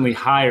 they're certainly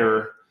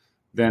higher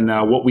than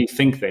what we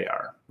think they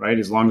are, right?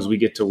 As long as we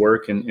get to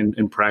work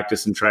and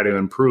practice and try to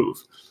improve.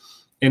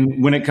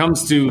 And when it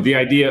comes to the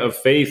idea of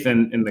faith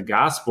and the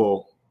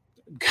gospel,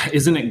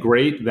 isn't it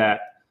great that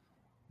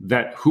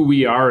who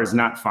we are is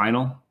not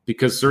final?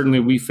 Because certainly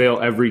we fail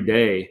every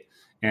day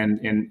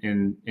and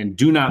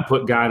do not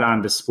put God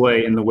on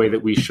display in the way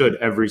that we should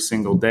every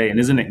single day. And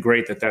isn't it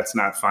great that that's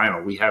not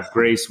final? We have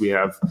grace, we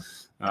have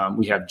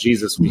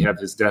Jesus, we have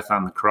his death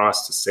on the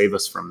cross to save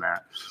us from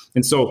that.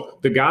 And so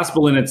the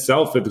gospel in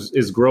itself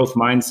is growth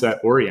mindset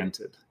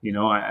oriented.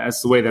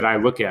 That's the way that I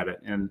look at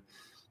it.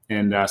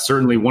 And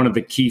certainly one of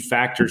the key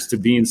factors to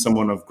being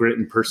someone of grit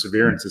and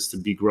perseverance is to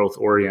be growth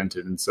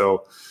oriented. And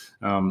so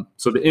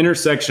the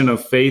intersection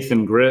of faith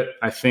and grit,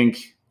 I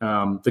think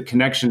the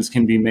connections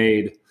can be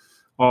made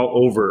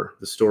all over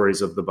the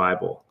stories of the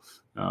Bible.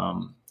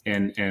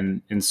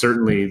 And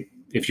certainly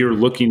if you're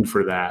looking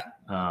for that,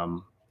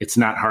 it's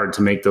not hard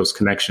to make those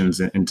connections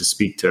and to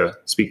speak to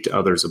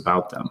others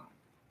about them.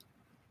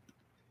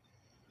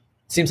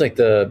 It seems like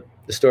the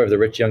story of the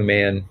rich young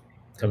man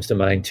comes to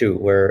mind too,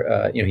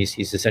 where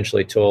he's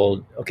essentially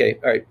told, okay,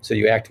 all right, so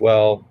you act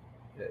well,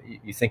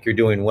 you think you're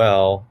doing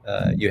well,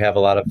 you have a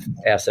lot of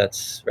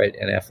assets, right?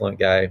 An affluent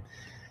guy,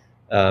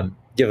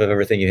 give of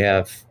everything you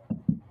have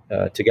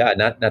to God.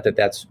 Not that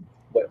that's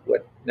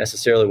what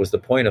necessarily was the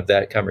point of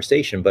that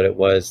conversation, but it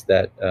was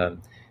that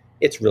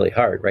it's really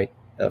hard, right?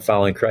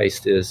 Following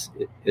Christ is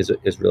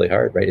really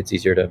hard, right? It's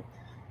easier to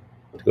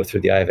go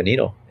through the eye of a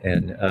needle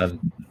and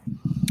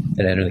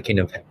enter the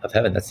kingdom of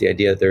heaven. That's the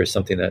idea. There is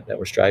something that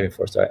we're striving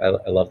for. So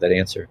I love that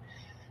answer.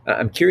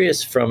 I'm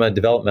curious from a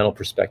developmental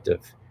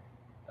perspective,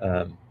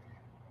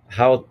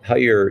 how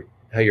your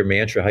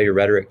mantra, how your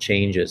rhetoric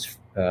changes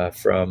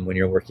from when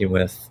you're working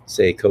with,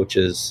 say,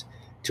 coaches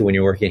to when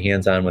you're working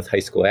hands-on with high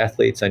school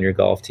athletes on your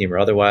golf team or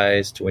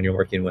otherwise, to when you're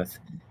working with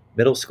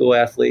middle school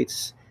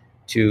athletes,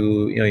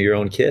 to your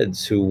own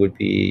kids who would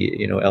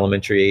be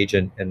elementary age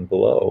and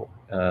below.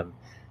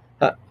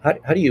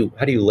 How do you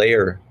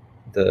layer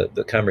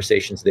the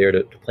conversations there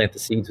to plant the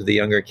seeds with the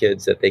younger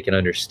kids that they can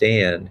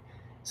understand,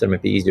 so it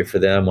might be easier for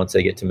them once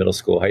they get to middle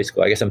school, high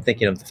school? I guess I'm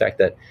thinking of the fact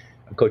that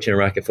I'm coaching a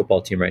Rocket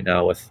football team right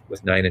now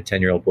with 9 and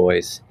 10-year-old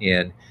boys,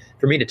 and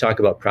for me to talk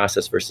about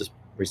process versus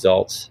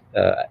results,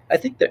 I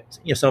think that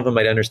some of them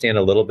might understand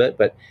a little bit,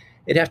 but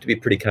it'd have to be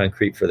pretty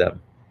concrete for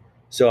them.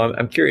 So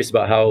I'm curious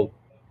about how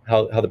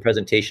the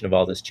presentation of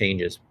all this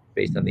changes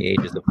based on the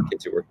ages of the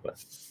kids you work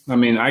with. I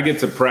mean, I get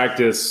to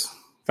practice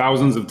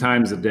thousands of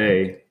times a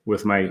day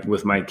with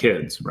my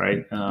kids,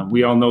 right?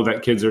 We all know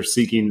that kids are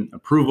seeking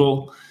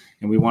approval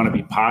and we want to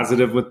be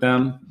positive with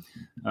them.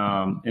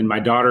 And my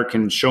daughter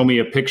can show me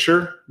a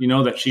picture,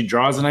 that she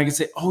draws, and I can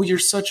say, "Oh, you're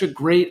such a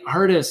great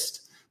artist.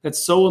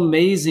 That's so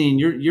amazing.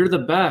 You're the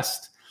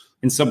best."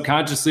 And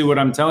subconsciously what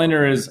I'm telling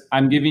her is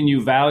I'm giving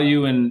you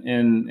value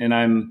and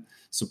I'm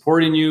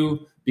supporting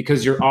you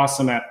because you're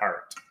awesome at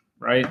art,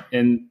 right?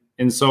 And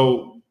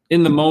so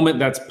in the moment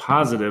that's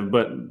positive,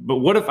 but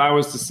what if I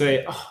was to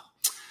say, "Oh,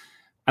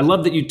 I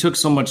love that you took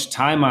so much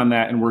time on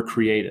that and were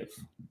creative."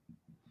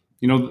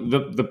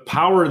 The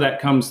power that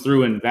comes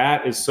through in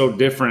that is so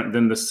different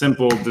than the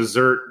simple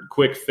dessert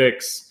quick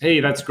fix. Hey,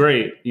 that's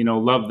great.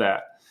 Love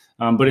that.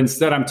 But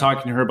instead I'm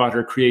talking to her about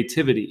her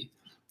creativity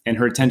and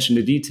her attention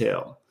to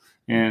detail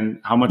and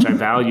how much I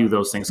value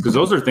those things. Because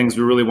those are things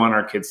we really want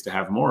our kids to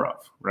have more of,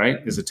 right?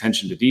 Is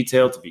attention to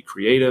detail, to be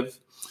creative.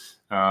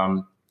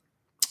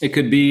 It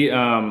could be,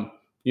 that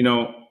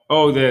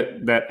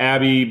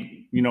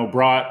Abby,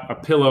 brought a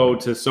pillow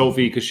to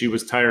Sophie because she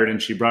was tired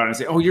and she brought it and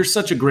say, "Oh, you're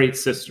such a great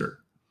sister."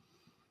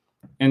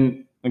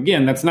 And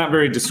again, that's not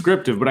very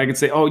descriptive, but I could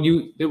say, "Oh,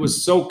 it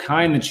was so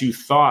kind that you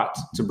thought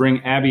to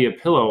bring Abby a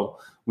pillow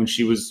when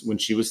she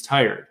was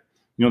tired."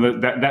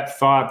 That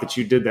thought that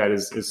you did that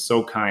is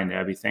so kind,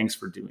 Abby. Thanks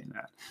for doing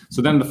that.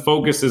 So then the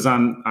focus is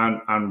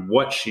on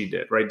what she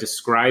did, right?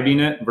 Describing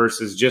it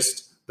versus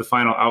just the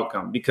final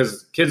outcome,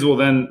 because kids will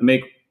then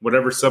make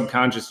whatever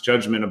subconscious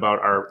judgment about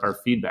our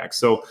feedback.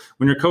 So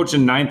when you're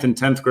coaching 9th and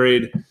 10th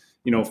grade,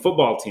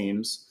 football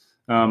teams,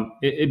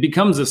 it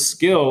becomes a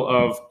skill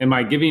of, am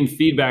I giving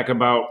feedback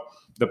about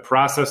the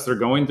process they're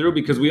going through?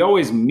 Because we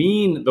always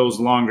mean those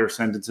longer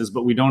sentences,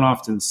 but we don't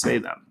often say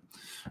them.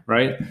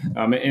 Right.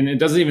 And it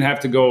doesn't even have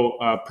to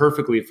go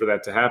perfectly for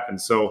that to happen.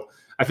 So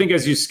I think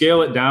as you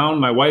scale it down,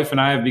 my wife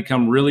and I have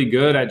become really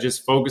good at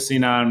just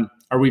focusing on,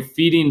 are we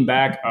feeding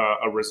back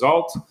a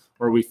result,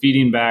 or are we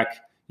feeding back,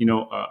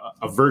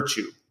 a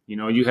virtue?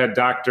 You had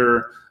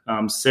Dr.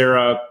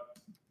 Sarah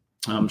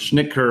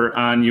Schnittker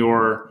on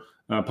your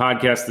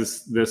podcast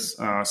this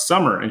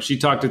summer, and she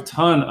talked a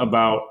ton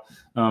about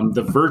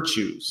the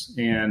virtues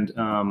and,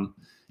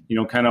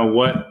 kind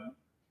of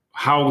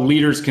how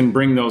leaders can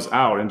bring those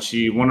out. And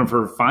one of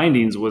her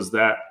findings was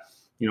that,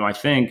 I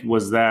think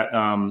was that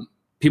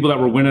people that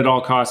were win at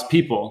all costs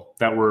people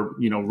that were,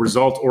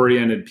 result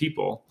oriented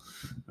people,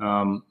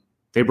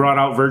 they brought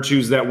out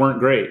virtues that weren't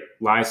great,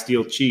 lie,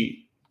 steal,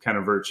 cheat kind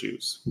of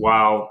virtues,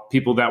 while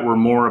people that were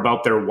more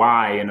about their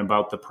why and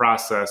about the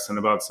process and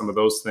about some of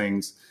those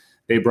things,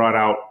 they brought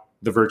out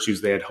the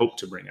virtues they had hoped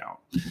to bring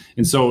out.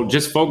 And so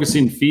just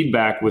focusing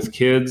feedback with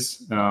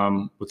kids,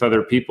 with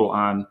other people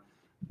on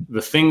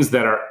the things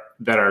that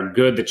are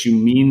good that you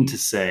mean to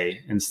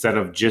say, instead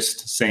of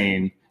just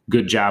saying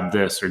good job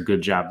this or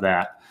good job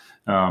that.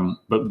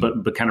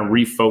 But kind of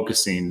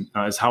refocusing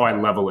is how I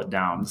level it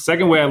down. The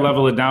second way I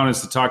level it down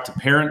is to talk to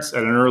parents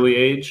at an early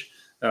age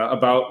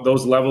about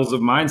those levels of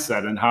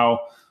mindset and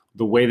how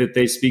the way that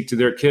they speak to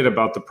their kid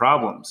about the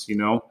problems,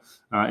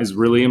 is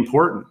really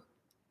important.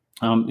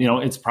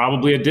 It's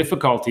probably a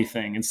difficulty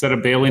thing. Instead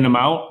of bailing them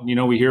out,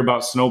 we hear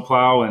about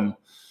snowplow and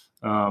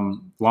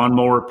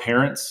lawnmower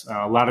parents.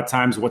 A lot of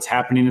times what's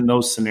happening in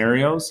those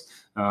scenarios,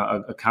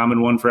 a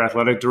common one for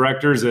athletic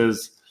directors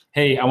is,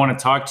 hey, I want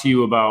to talk to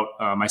you about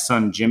my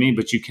son, Jimmy,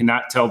 but you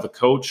cannot tell the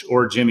coach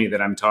or Jimmy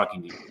that I'm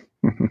talking to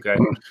you. Okay.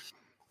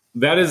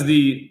 That is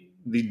the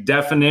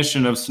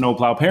definition of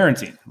snowplow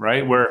parenting,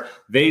 right? Where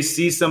they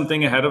see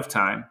something ahead of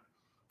time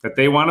that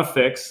they want to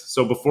fix.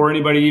 So before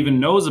anybody even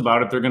knows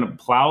about it, they're going to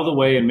plow the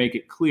way and make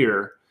it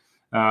clear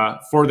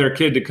for their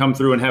kid to come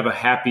through and have a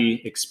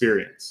happy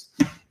experience.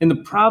 And the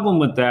problem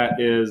with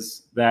that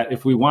is that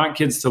if we want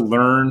kids to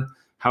learn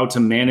how to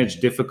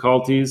manage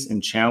difficulties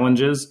and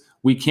challenges,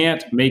 we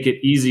can't make it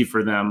easy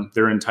for them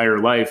their entire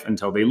life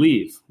until they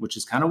leave, which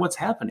is kind of what's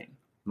happening,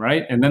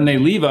 right? And then they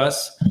leave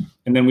us,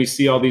 and then we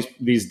see all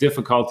these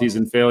difficulties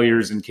and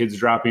failures and kids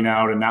dropping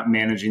out and not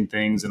managing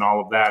things and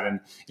all of that. And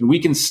we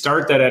can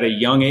start that at a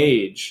young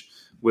age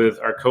with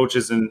our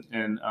coaches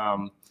and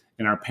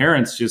our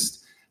parents,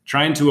 just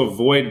trying to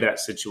avoid that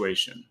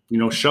situation,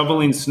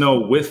 shoveling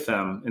snow with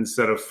them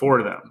instead of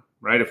for them,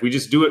 right? If we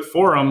just do it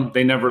for them,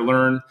 they never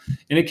learn.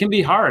 And it can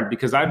be hard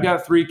because I've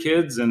got 3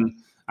 kids and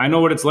I know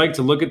what it's like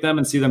to look at them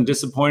and see them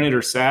disappointed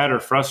or sad or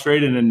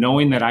frustrated, and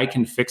knowing that I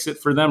can fix it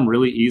for them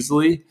really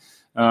easily.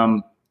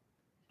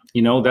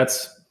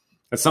 That's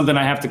something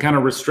I have to kind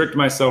of restrict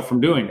myself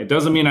from doing. It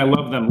doesn't mean I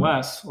love them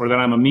less or that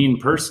I'm a mean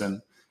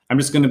person. I'm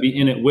just going to be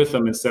in it with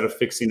them instead of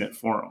fixing it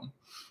for them.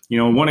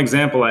 One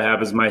example I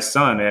have is my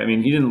son. I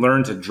mean, he didn't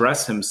learn to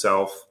dress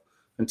himself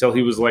until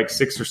he was like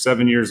 6 or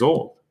 7 years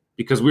old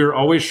because we were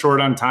always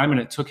short on time and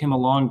it took him a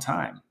long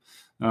time.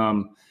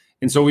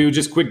 And so we would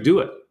just quick do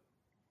it,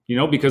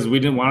 because we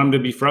didn't want him to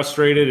be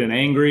frustrated and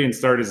angry and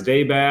start his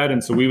day bad.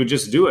 And so we would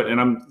just do it. And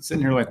I'm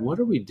sitting here like, what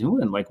are we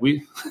doing? Like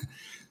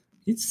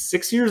he's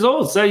 6 years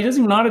old, so he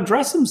doesn't even know how to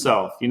dress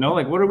himself,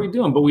 like, what are we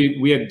doing? But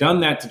we had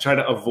done that to try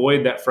to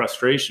avoid that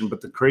frustration.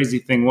 But the crazy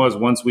thing was,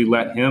 once we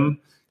let him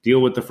deal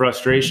with the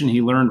frustration,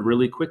 he learned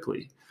really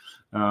quickly.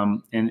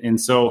 And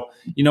so,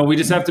 we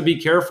just have to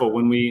be careful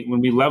when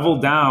we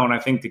level down. I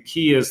think the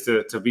key is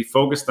to be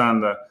focused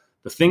on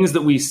the things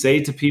that we say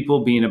to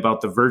people being about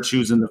the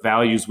virtues and the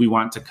values we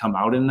want to come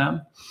out in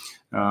them.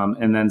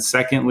 And then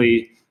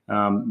secondly,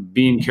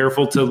 being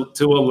careful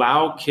to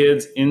allow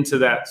kids into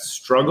that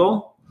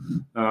struggle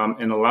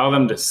and allow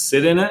them to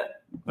sit in it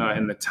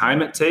and the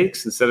time it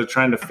takes, instead of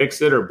trying to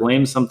fix it or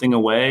blame something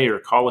away or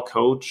call a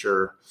coach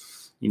or,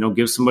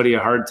 give somebody a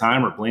hard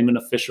time or blame an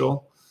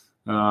official.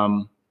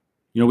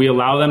 We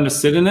allow them to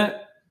sit in it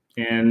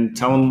and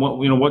tell them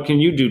what can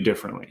you do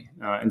differently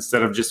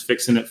instead of just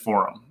fixing it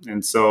for them.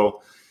 And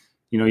so,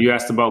 you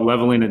asked about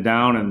leveling it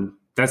down, and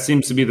that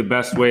seems to be the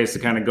best way, is to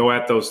kind of go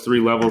at those 3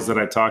 levels that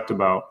I talked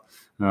about.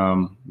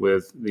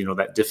 With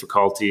that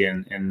difficulty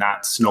and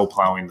not snow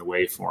plowing the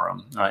way for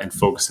them and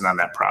focusing on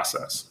that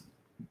process.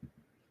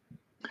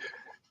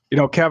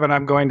 Kevin,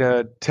 I'm going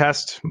to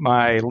test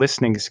my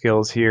listening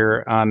skills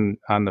here on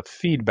the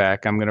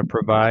feedback I'm going to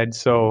provide.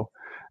 So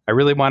I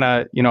really want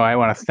to, I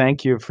want to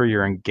thank you for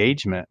your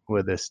engagement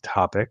with this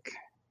topic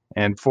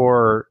and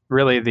for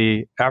really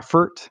the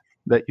effort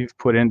that you've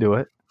put into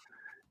it.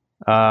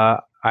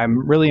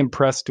 I'm really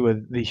impressed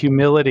with the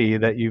humility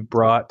that you've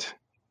brought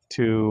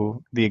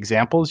to the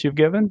examples you've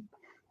given,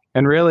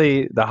 and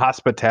really the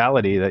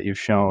hospitality that you've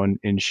shown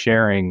in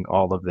sharing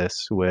all of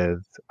this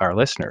with our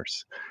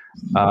listeners.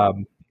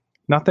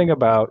 Nothing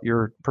about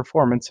your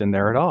performance in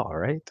there at all,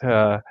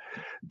 right?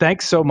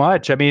 Thanks so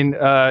much. I mean,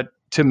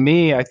 to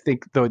me, I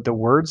think the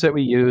words that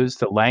we use,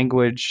 the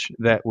language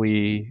that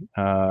we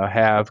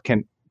have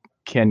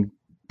can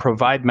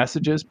provide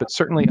messages, but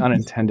certainly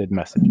unintended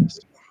messages.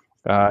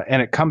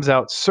 And it comes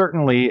out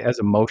certainly as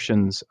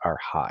emotions are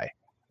high.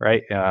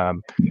 Right.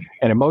 And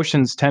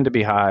emotions tend to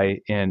be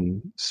high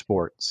in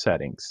sport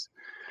settings.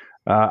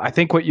 I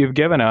think what you've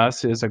given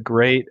us is a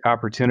great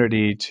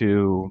opportunity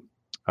to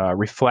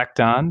reflect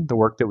on the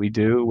work that we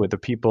do with the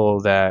people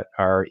that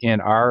are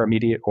in our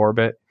immediate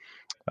orbit,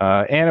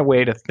 and a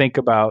way to think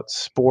about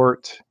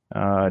sport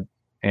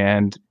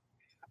and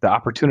the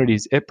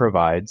opportunities it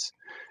provides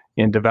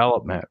in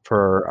development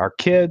for our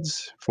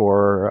kids,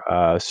 for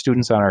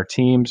students on our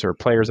teams or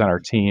players on our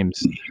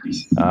teams.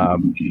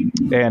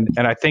 And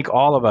I think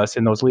all of us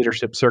in those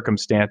leadership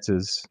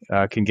circumstances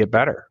can get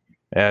better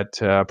at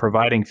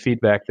providing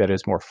feedback that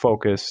is more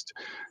focused,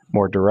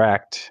 more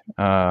direct,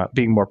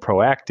 being more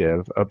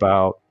proactive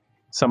about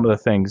some of the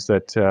things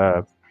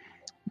that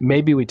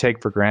maybe we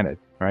take for granted,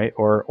 right?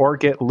 Or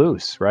get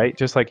loose, right?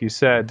 Just like you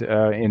said,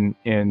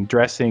 in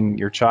dressing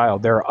your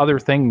child, there are other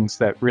things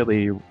that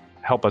really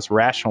help us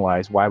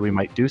rationalize why we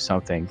might do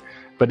something,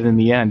 but in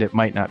the end, it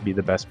might not be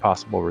the best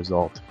possible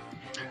result.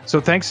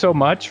 So thanks so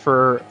much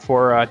for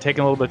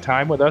taking a little bit of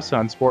time with us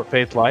on Sport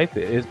Faith Life.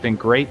 It has been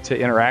great to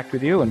interact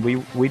with you, and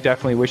we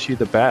definitely wish you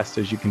the best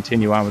as you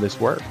continue on with this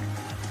work.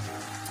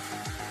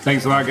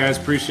 Thanks a lot, guys.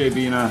 Appreciate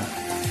being on.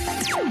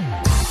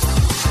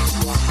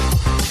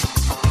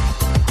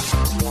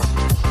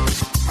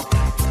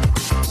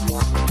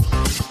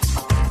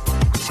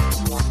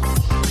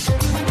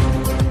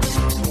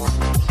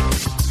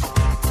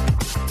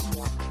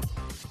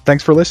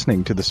 Thanks for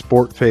listening to the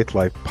Sport Faith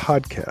Life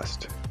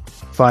podcast.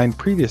 Find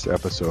previous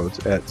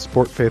episodes at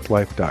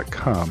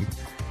sportfaithlife.com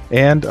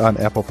and on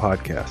Apple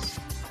Podcasts.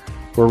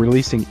 We're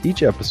releasing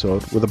each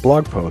episode with a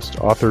blog post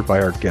authored by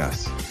our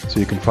guests, so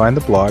you can find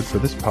the blog for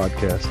this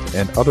podcast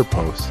and other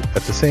posts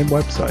at the same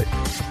website,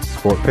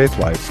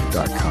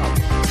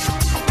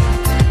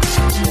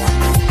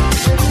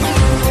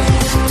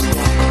 sportfaithlife.com.